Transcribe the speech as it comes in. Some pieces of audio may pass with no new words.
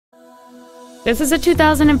This is a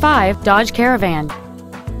 2005 Dodge Caravan.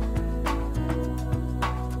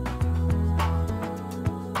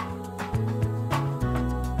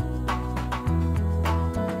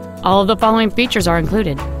 All of the following features are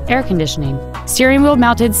included: air conditioning, steering wheel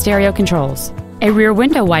mounted stereo controls, a rear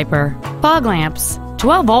window wiper, fog lamps,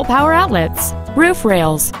 12-volt power outlets, roof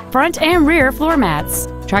rails, front and rear floor mats,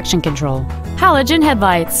 traction control, halogen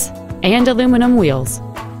headlights, and aluminum wheels.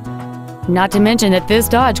 Not to mention that this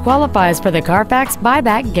Dodge qualifies for the Carfax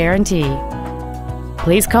buyback guarantee.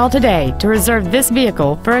 Please call today to reserve this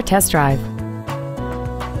vehicle for a test drive.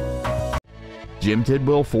 Jim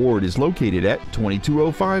Tidwell Ford is located at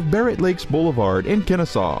 2205 Barrett Lakes Boulevard in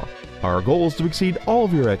Kennesaw. Our goal is to exceed all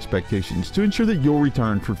of your expectations to ensure that you'll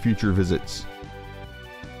return for future visits.